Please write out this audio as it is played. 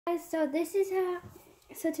Guys, so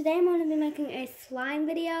today I'm going to be making a slime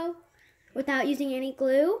video without using any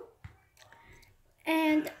glue.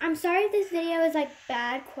 And I'm sorry if this video is like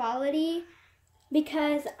bad quality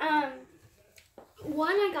because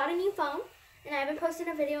one, I got a new phone and I haven't posted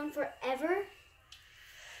a video in forever.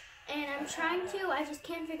 And I'm trying to, I just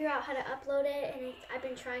can't figure out how to upload it, and I've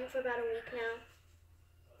been trying for about a week now.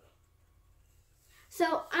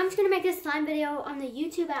 So I'm just going to make this slime video on the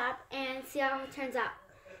YouTube app and see how it turns out.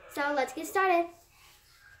 So let's get started.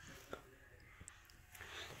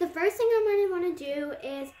 The first thing I'm going to want to do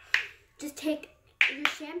is just take your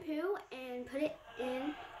shampoo and put it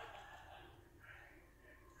in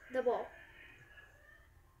the bowl.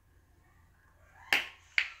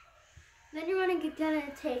 Then you're going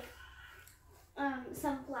to take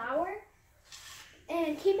some flour.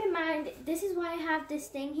 And keep in mind, this is why I have this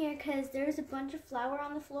thing here, because there's a bunch of flour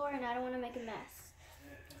on the floor and I don't want to make a mess.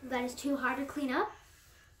 That is too hard to clean up.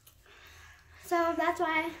 So that's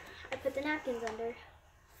why I put the napkins under.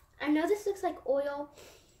 I know this looks like oil,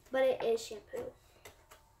 but it is shampoo.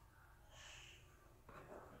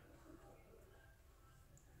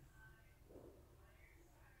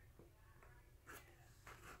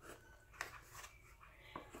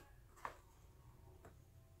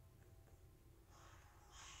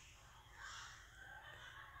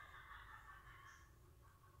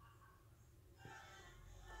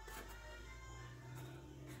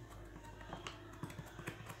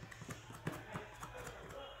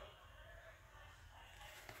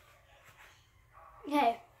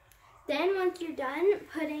 Okay, then once you're done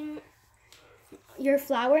putting your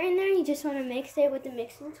flour in there, you just want to mix it with the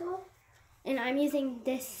mixing tool. And I'm using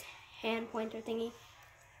this hand pointer thingy.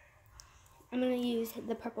 I'm going to use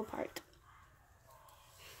the purple part.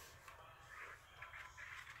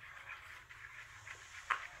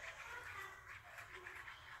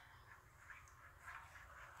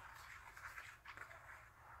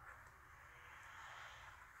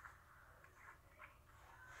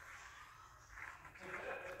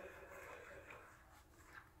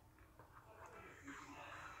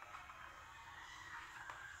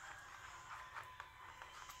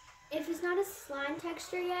 If it's not a slime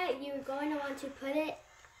texture yet, you're going to want to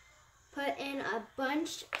put in a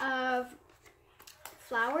bunch of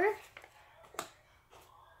flour.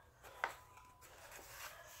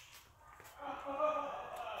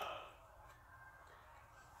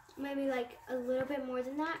 Maybe like a little bit more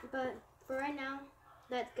than that, but for right now,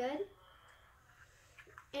 that's good.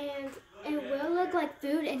 And it will look like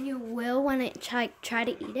food and you will want to try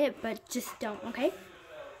to eat it, but just don't, okay?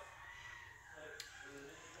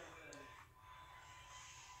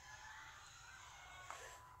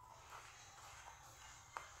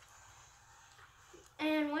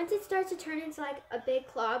 And once it starts to turn into like a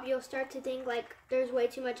big glob, you'll start to think like there's way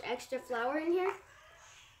too much extra flour in here.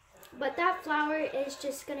 But that flour is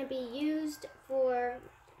just going to be used to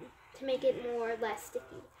make it more or less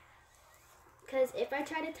sticky. Because if I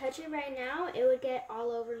try to touch it right now, it would get all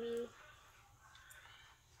over me.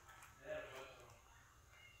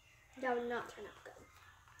 That would not turn out good.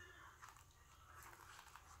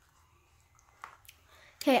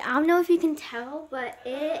 Okay, I don't know if you can tell, but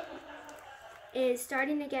it is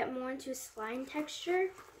starting to get more into slime texture.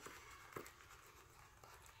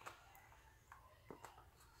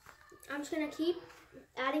 I'm just going to keep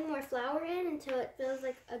adding more flour in until it feels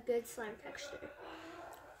like a good slime texture.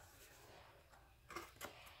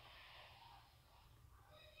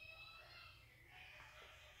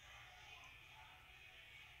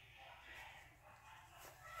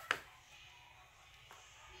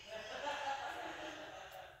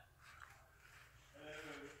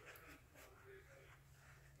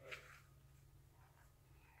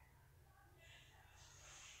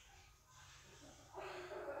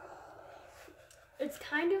 It's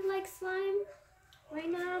kind of like slime right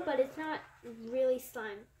now, but it's not really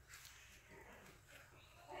slime.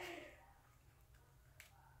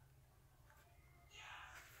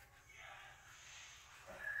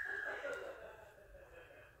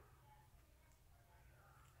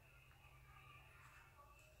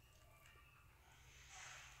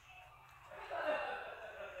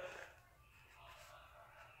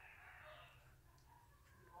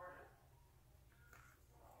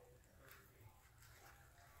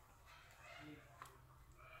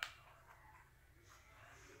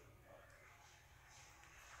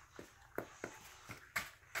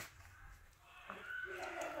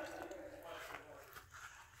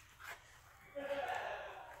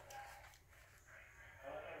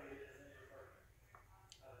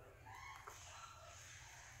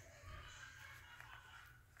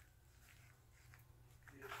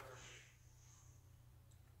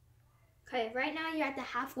 Okay, right now you're at the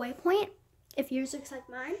halfway point. If yours looks like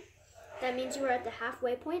mine, that means you are at the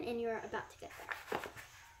halfway point and you're about to get there.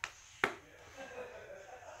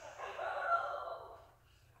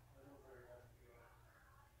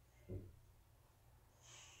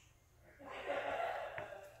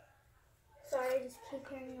 Sorry, I just keep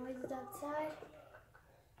hearing noises outside.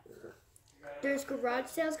 There's garage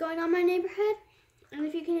sales going on in my neighborhood. And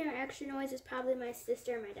if you can hear extra noise, it's probably my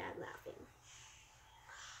sister and my dad laughing.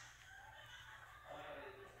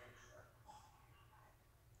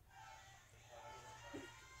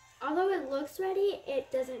 Although it looks ready,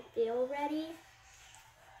 it doesn't feel ready.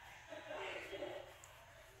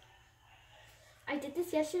 I did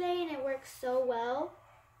this yesterday and it worked so well.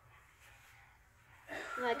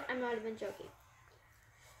 Like, I'm not even joking.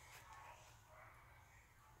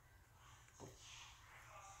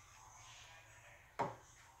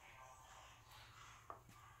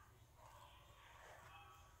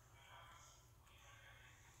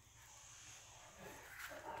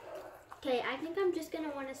 Okay, I think I'm just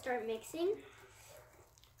gonna want to start mixing.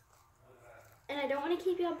 And I don't want to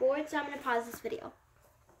keep you all bored, so I'm gonna pause this video.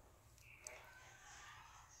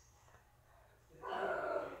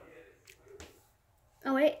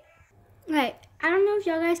 Oh wait. Right, I don't know if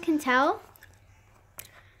y'all guys can tell,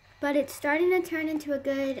 but it's starting to turn into a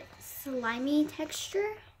good slimy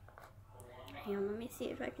texture. Hang on, let me see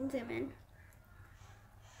if I can zoom in.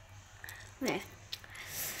 Okay.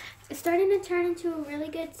 It's starting to turn into a really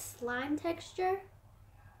good slime texture.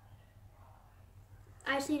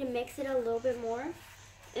 I just need to mix it a little bit more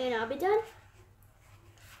and I'll be done.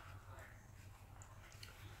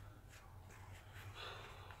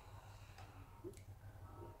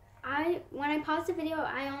 When I paused the video,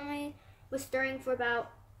 I only was stirring for about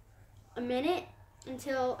a minute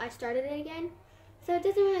until I started it again. So it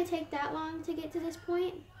doesn't really take that long to get to this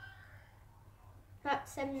point. About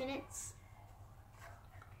 7 minutes.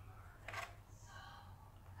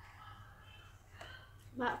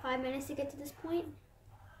 About 5 minutes to get to this point.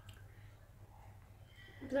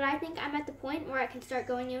 But I think I'm at the point where I can start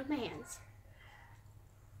going in with my hands.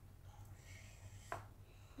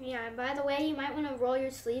 Yeah, and by the way, you might want to roll your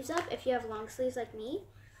sleeves up if you have long sleeves like me.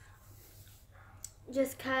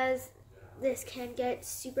 Just because this can get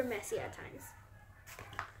super messy at times.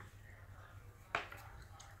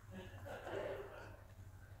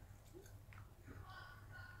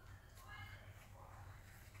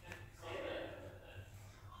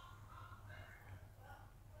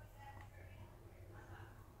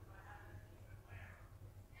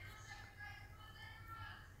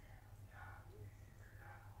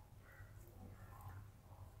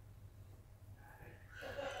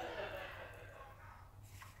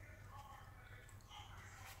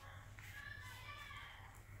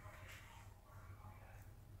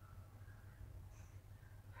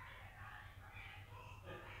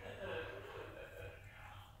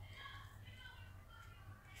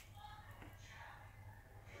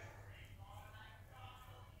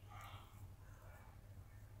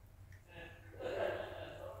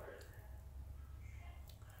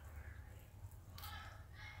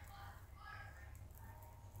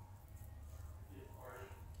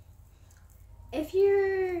 If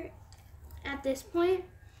you're at this point,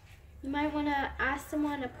 you might want to ask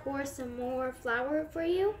someone to pour some more flour for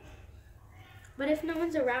you. But if no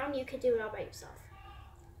one's around, you could do it all by yourself.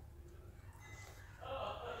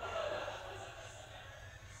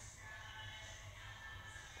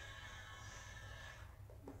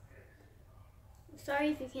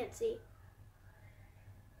 Sorry if you can't see.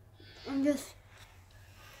 I'm just...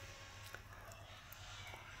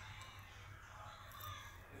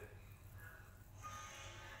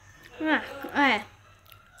 Okay.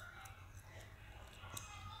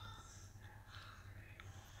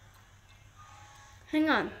 Hang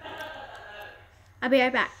on. I'll be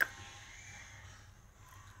right back.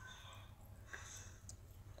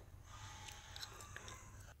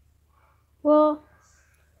 Well,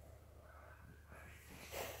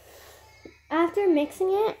 after mixing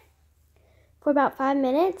it for about 5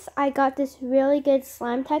 minutes, I got this really good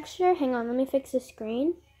slime texture. Hang on, let me fix the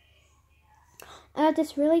screen. I got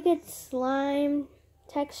this really good slime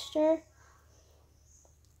texture.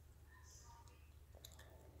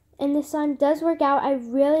 And the slime does work out. I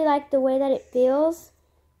really like the way that it feels.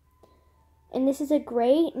 And this is a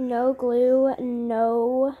great no glue,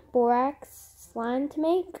 no borax slime to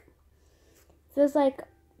make. Feels like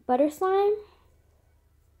butter slime.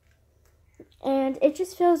 And it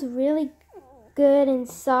just feels really good and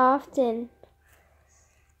soft and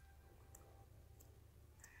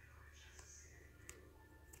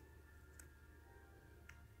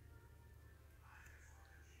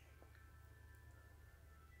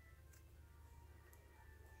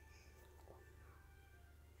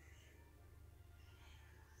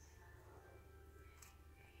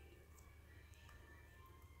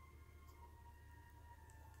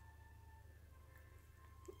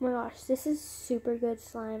Oh my gosh, this is super good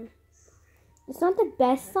slime. It's not the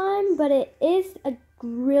best slime, but it is a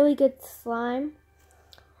really good slime.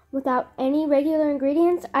 Without any regular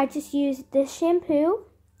ingredients, I just used this shampoo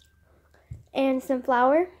and some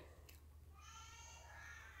flour.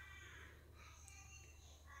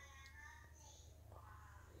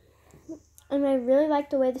 And I really like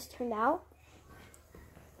the way this turned out.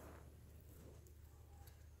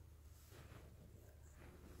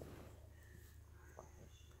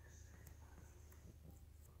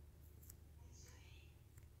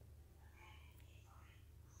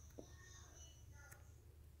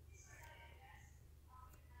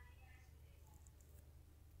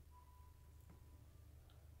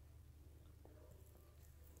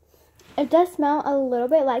 It does smell a little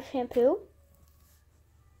bit like shampoo.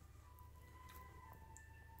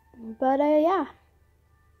 But yeah.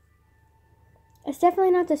 It's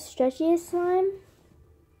definitely not the stretchiest slime.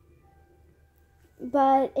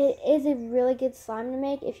 But it is a really good slime to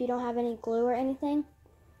make if you don't have any glue or anything.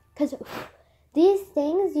 Because these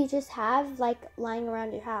things you just have like lying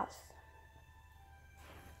around your house.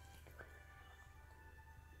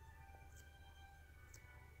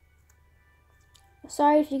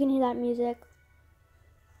 Sorry if you can hear that music.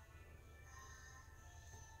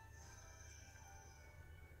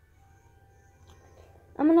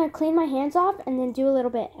 I'm going to clean my hands off and then do a little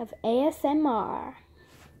bit of ASMR.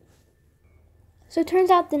 So it turns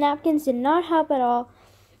out the napkins did not help at all.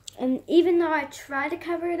 And even though I tried to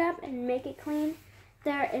cover it up and make it clean,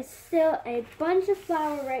 there is still a bunch of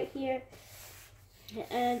flour right here.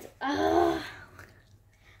 And,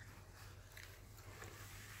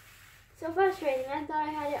 so frustrating. I thought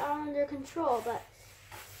I had it all under control, but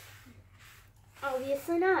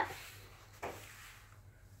obviously not.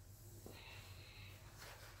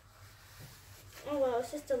 Oh well,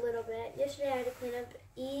 it's just a little bit. Yesterday I had to clean up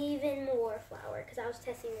even more flour because I was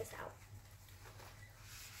testing this out.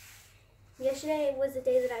 Yesterday was the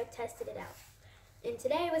day that I tested it out. And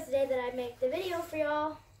today was the day that I make the video for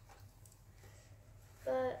y'all.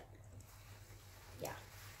 But, yeah.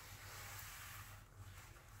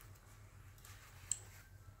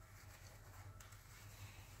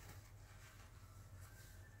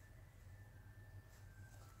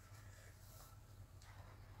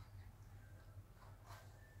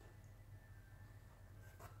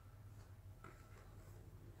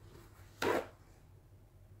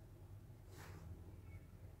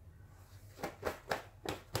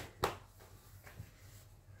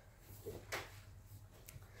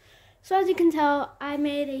 So as you can tell, I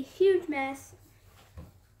made a huge mess.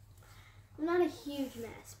 Well, not a huge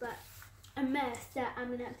mess, but a mess that I'm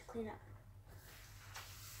going to have to clean up.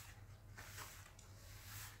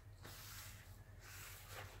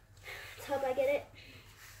 Let's hope I get it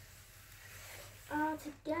all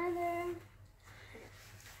together.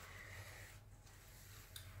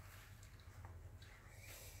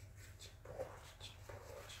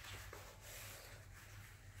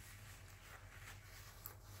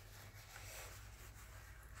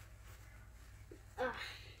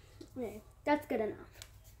 Okay, that's good enough.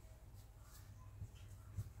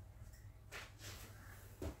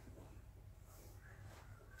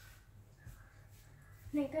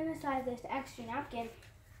 Thank goodness I have this extra napkin.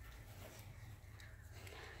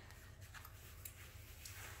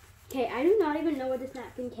 Okay, I do not even know where this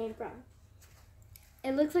napkin came from.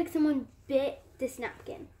 It looks like someone bit this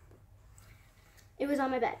napkin. It was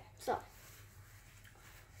on my bed, so.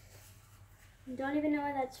 Don't even know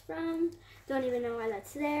where that's from. Don't even know why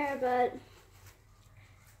that's there, but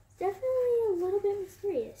it's definitely a little bit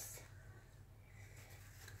mysterious.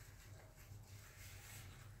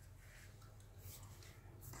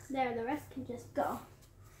 There, the rest can just go.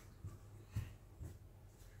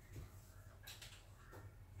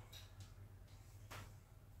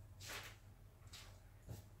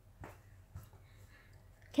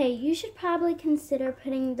 Okay, you should probably consider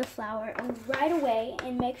putting the flour in right away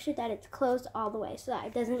and make sure that it's closed all the way so that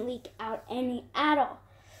it doesn't leak out any at all.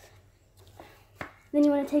 Then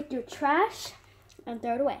you want to take your trash and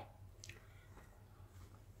throw it away.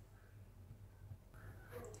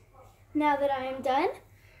 Now that I am done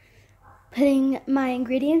putting my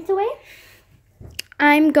ingredients away,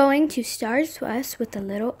 I'm going to start us with a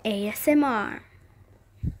little ASMR.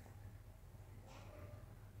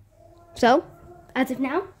 So, as of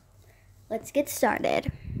now, let's get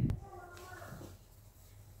started.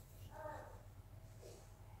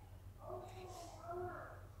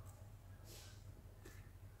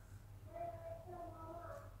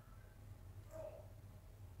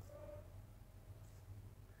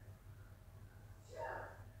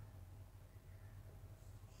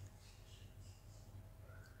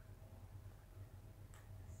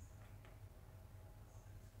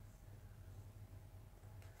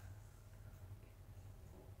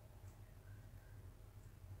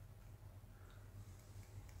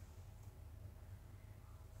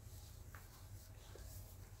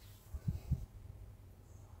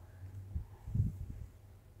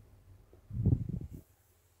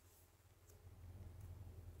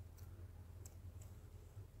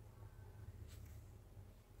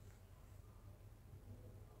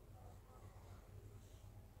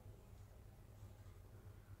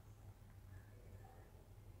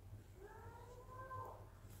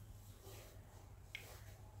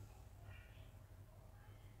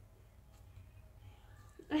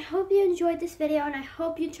 hope you enjoyed this video, and I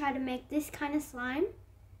hope you try to make this kind of slime.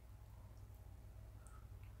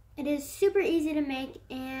 It is super easy to make,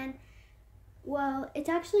 and well, it's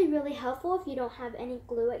actually really helpful if you don't have any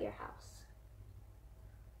glue at your house.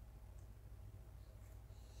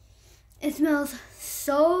 It smells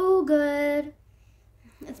so good.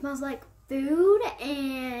 It smells like food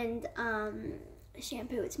and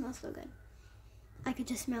shampoo. It smells so good. I could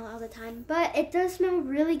just smell it all the time. But it does smell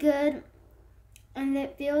really good, and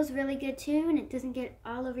it feels really good too, and it doesn't get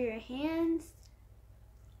all over your hands.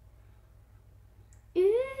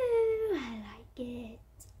 Ooh, I like it.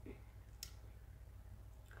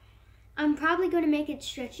 I'm probably going to make it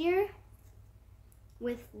stretchier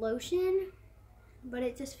with lotion, but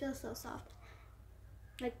it just feels so soft.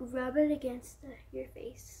 Like, rub it against your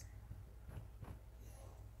face.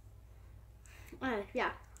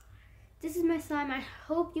 Yeah. This is my slime. I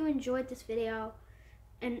hope you enjoyed this video.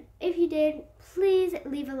 And if you did, please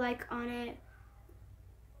leave a like on it.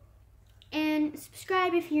 And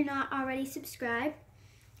subscribe if you're not already subscribed.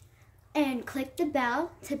 And click the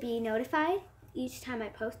bell to be notified each time I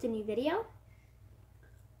post a new video.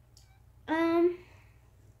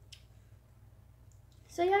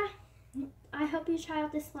 So yeah, I hope you try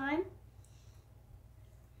out this slime.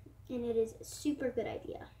 And it is a super good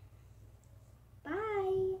idea.